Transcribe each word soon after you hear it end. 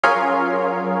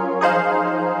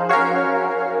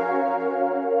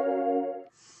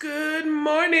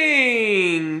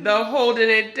the Holding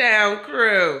It Down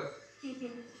crew.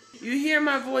 You hear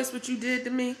my voice, what you did to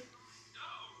me?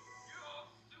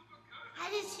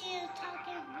 I just hear you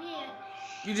talking weird.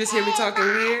 You just hear me talking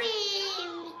weird?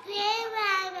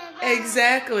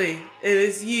 Exactly. It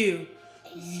is you.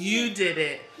 You did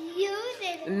it. You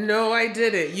did it. No, I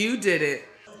didn't. You did it.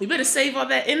 You better save all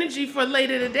that energy for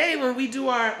later today when we do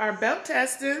our belt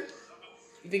testing.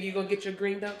 You think you're going to get your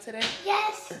green belt today?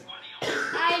 Yes.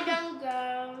 I don't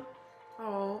go.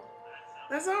 Oh,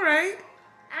 that's all right.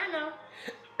 I know.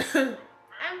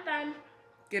 I'm done.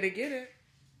 Get it, get it.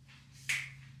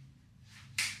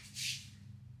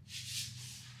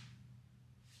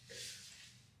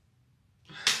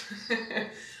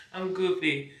 I'm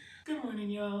goofy. Good morning,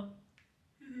 y'all.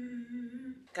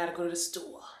 Gotta go to the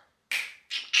store.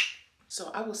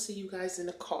 So I will see you guys in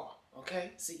the car,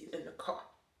 okay? See you in the car.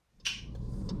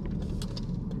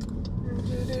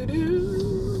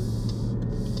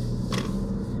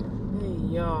 Hey,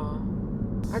 y'all.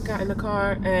 I got in the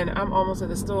car and I'm almost at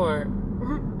the store.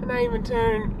 And I even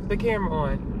turned the camera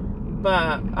on.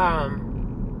 But,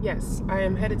 yes, I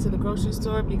am headed to the grocery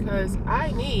store because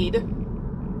I need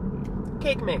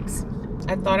cake mix.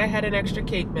 I thought I had an extra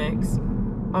cake mix.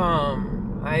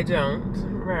 I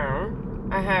don't. Well,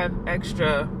 I have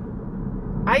extra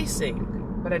icing,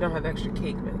 but I don't have extra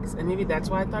cake mix. And maybe that's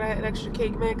why I thought I had extra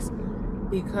cake mix,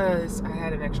 because I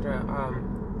had an extra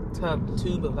tub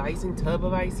of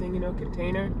icing, you know,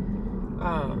 container.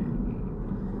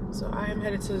 So I am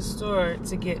headed to the store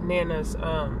to get Nana's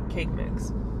cake mix.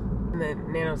 And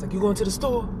then Nana was like, "You going to the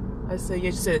store?" I said,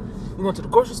 "Yeah." She said, "You going to the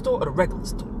grocery store or the regular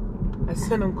store?" I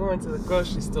said, "I'm going to the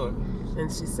grocery store."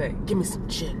 And she said, "Give me some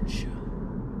ginger."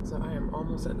 So I am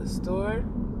almost at the store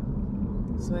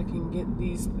so I can get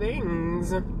these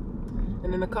things.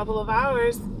 And in a couple of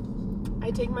hours,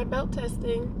 I take my belt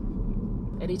testing.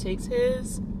 Eddie takes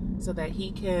his so that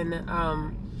he can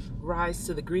rise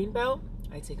to the green belt.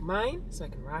 I take mine so I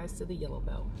can rise to the yellow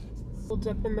belt. Pulled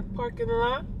up in the parking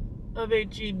lot of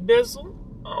H.E. Bissell.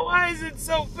 Oh, why is it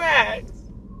so fast?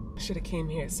 I should have came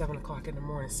here at 7 o'clock in the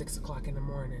morning, 6 o'clock in the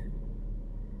morning.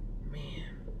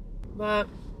 Man. But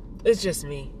it's just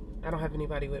me. I don't have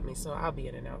anybody with me, so I'll be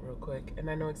in and out real quick. And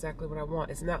I know exactly what I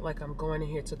want. It's not like I'm going in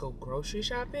here to go grocery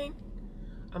shopping.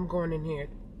 I'm going in here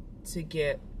to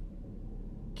get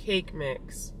cake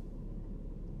mix.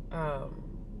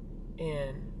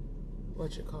 And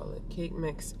cake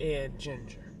mix and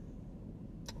ginger.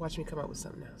 Watch me come up with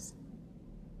something else.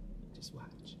 Just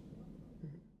watch.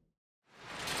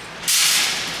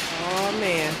 Oh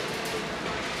man,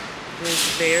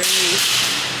 there's barely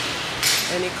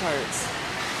any carts.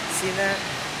 See that?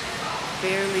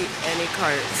 Barely any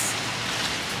carts.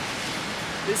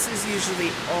 This is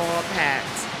usually all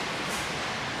packed.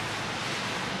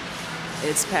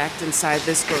 It's packed inside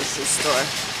this grocery store.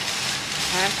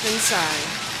 Packed inside.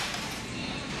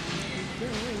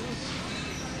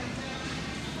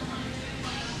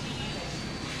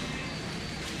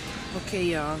 Okay,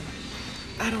 y'all.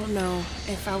 I don't know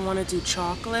if I want to do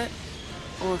chocolate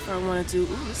or if I want to do,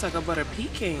 ooh, it's like a butter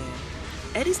pecan.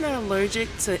 Eddie's not allergic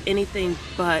to anything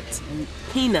but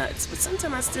peanuts, but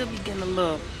sometimes I still be getting a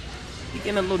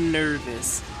little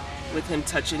nervous with him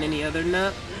touching any other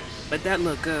nut. But that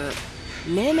look good.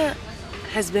 Nana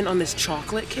has been on this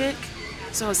chocolate kick,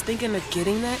 so I was thinking of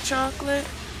getting that chocolate.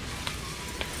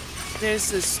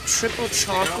 There's this triple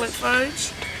chocolate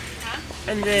fudge,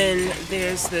 and then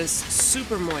there's this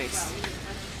super moist.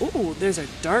 Ooh, there's a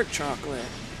dark chocolate.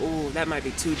 Ooh, that might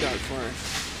be too dark for her.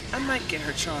 I might get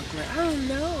her chocolate. I don't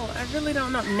know. I really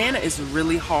don't know. Nana is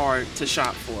really hard to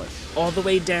shop for. All the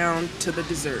way down to the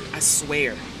dessert, I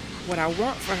swear. What I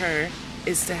want for her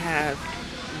is to have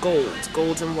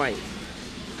gold and white.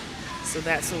 So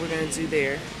that's what we're gonna do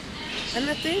there. And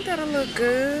I think that'll look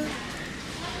good.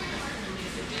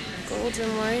 Gold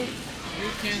and white.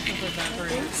 I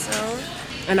think so.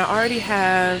 And I already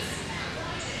have,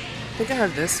 I think I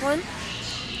have this one.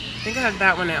 I think I have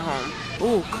that one at home.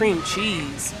 Ooh, cream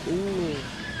cheese. Ooh.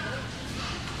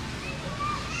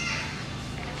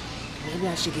 Maybe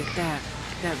I should get that.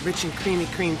 That rich and creamy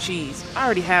cream cheese. I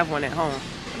already have one at home.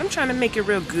 But I'm trying to make it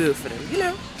real good for them, you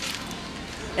know?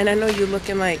 And I know you're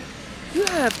looking like, you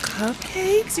have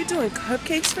cupcakes? You're doing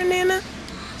cupcakes for Nana?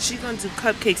 She's gonna do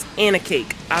cupcakes and a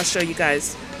cake. I'll show you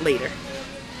guys later.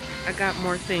 I got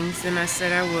more things than I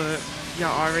said I would.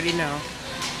 Y'all already know.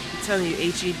 I'm telling you,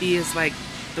 H-E-B is like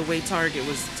the way Target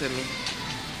was to me.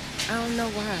 I don't know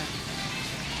why.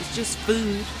 It's just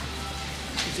food.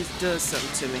 It just does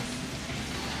something to me.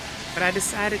 But I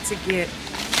decided to get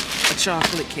a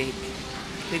chocolate cake.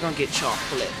 They're gonna get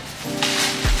chocolate.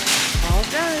 All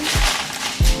done.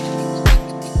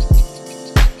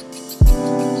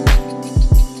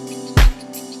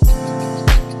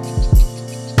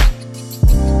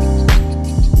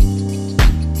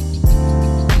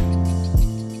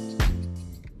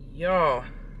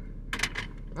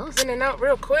 in and out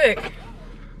real quick.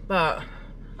 But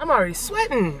I'm already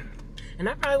sweating. And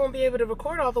I probably won't be able to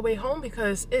record all the way home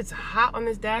because it's hot on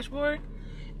this dashboard.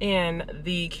 And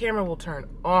the camera will turn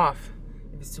off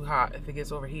if it's too hot, if it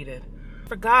gets overheated. I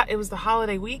forgot it was the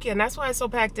holiday weekend. That's why it's so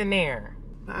packed in there.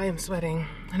 But I am sweating.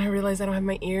 And I realize I don't have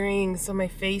my earrings, so my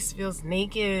face feels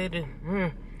naked.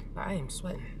 But I am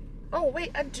sweating. Oh,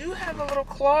 wait, I do have a little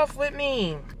cloth with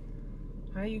me.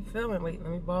 How you feeling? Wait,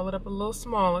 let me ball it up a little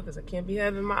smaller because I can't be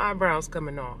having my eyebrows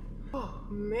coming off. Oh,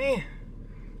 man.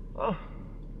 Oh,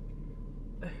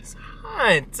 it's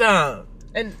hot.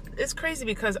 And it's crazy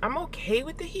because I'm okay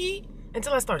with the heat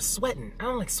until I start sweating. I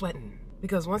don't like sweating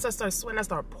because once I start sweating, I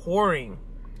start pouring.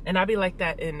 And I be like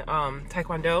that in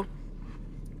Taekwondo.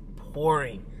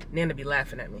 Pouring. Nana be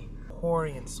laughing at me.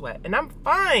 Pouring in sweat. And I'm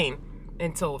fine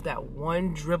until that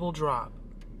one dribble drop.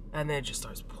 And then it just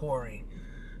starts pouring.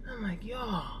 I'm like,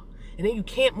 y'all. And then you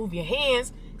can't move your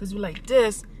hands because you like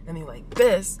this, and then you like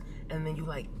this, and then you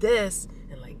like this,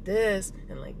 and like this,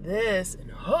 and like this, and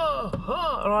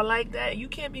or like that. You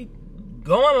can't be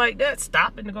going like that,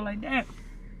 stopping to go like that.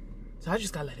 So I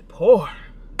just gotta let it pour.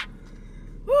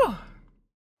 Whew.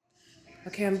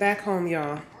 Okay, I'm back home,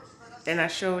 y'all. And I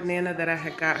showed Nana that I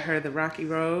had got her the Rocky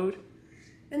Road.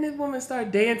 And this woman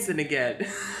started dancing again.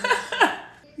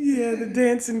 Yeah, the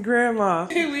dancing grandma.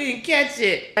 We didn't catch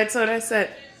it. I told her, I said,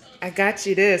 I got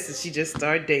you this. And she just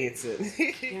started dancing.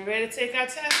 You ready to take our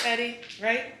test, Eddie?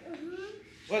 Right?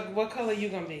 Mm-hmm. What color you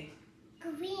gonna be?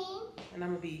 Green. And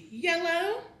I'm gonna be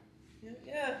yellow.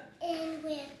 Yeah. And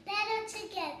we're better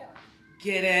together.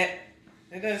 Get it?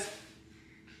 It does.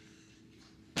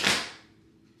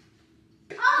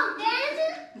 Oh,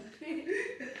 dancing?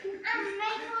 I'm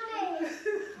making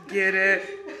it. Get it?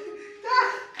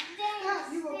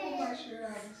 You gonna pull my shirt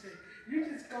out and say, you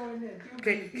just go in there.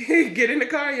 Okay, get in the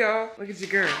car, y'all. Look at your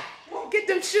girl. Get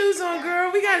them shoes on,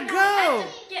 girl. We gotta go.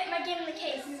 Get in the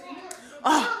case.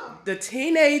 Oh, the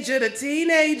teenager.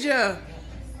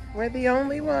 We're the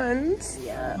only ones.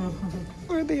 Yeah.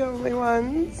 We're the only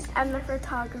ones. I'm the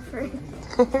photographer.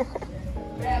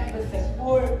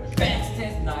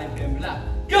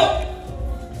 Go!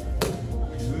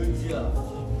 Good job.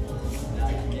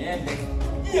 Yeah,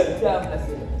 that's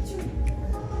it.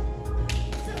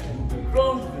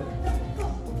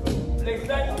 Next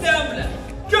time, down,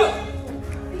 go!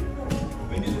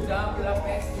 When you do down,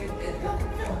 backstage, Edgar.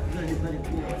 Very, very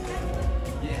good.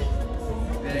 Yeah.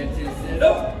 Very good.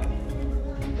 Up.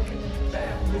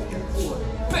 Back, looking forward.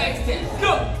 Backstage,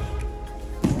 go!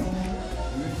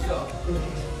 Good job.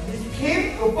 Keep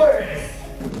go first.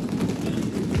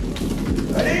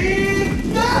 Ready,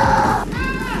 go!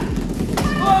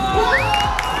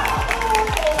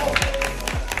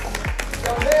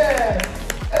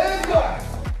 Edgar!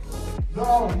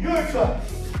 Now your turn.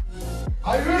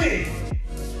 Are you ready?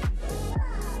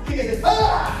 Kick it.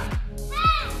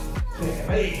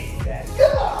 Ready? Go!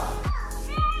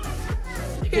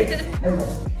 Kick it.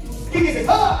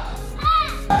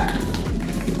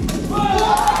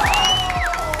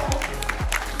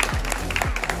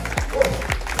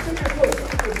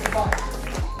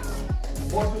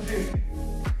 One, two, three,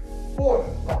 4,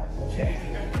 5. Okay.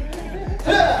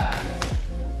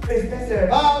 Please pencil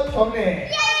about 정리.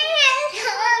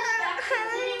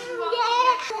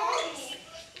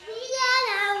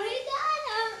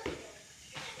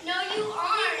 No, you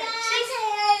aren't.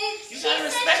 You gotta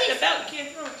respect the belt, kid.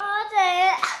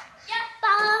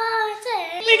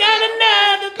 We got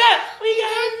another belt. We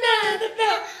got another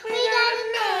belt. We got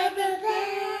another belt.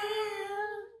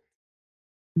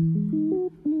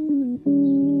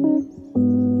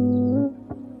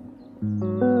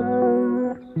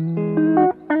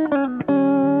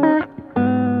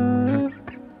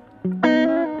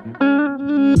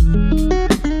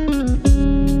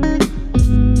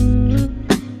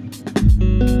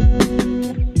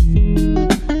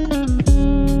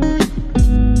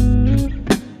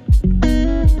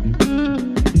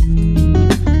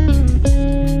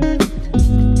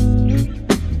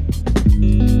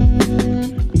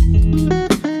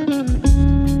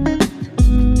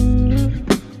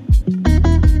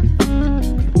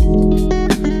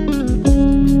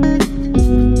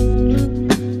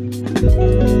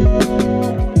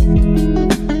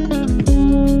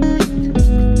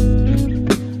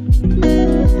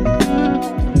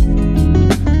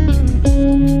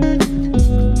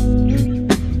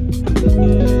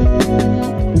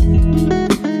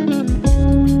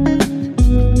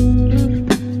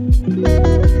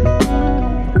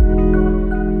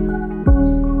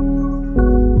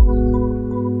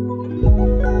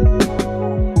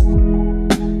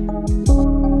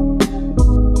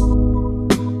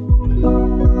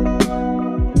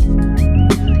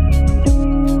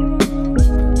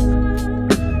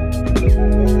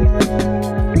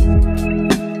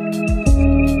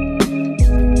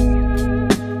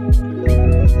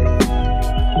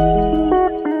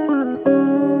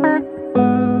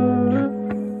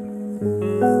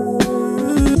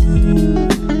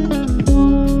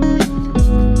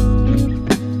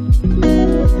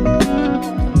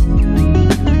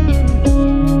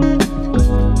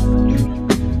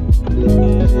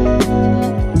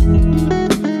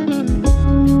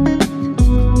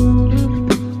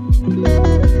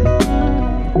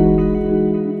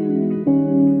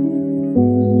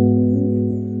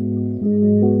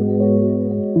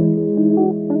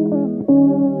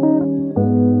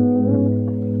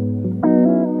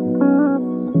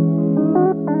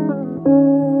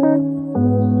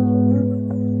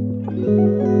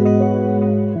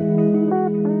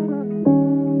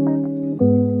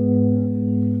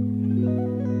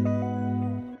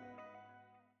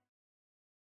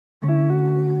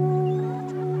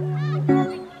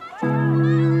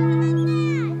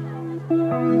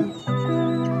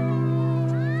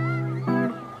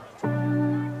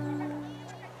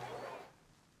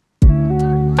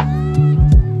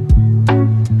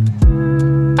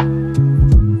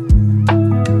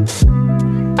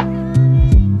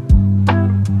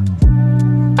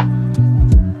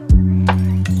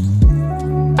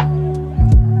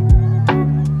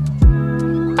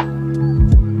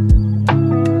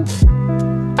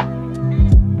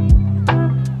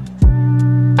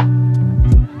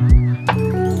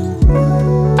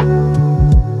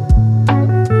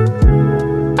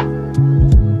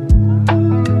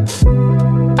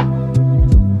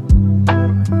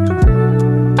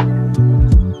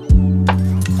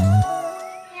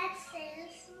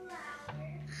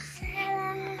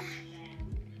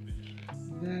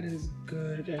 That is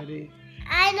good, Eddie.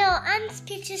 I know, I'm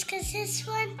speechless because this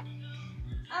one,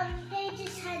 they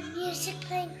just had music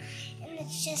playing and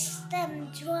it's just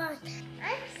them drawing.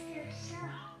 I'm so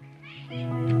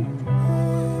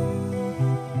shocked.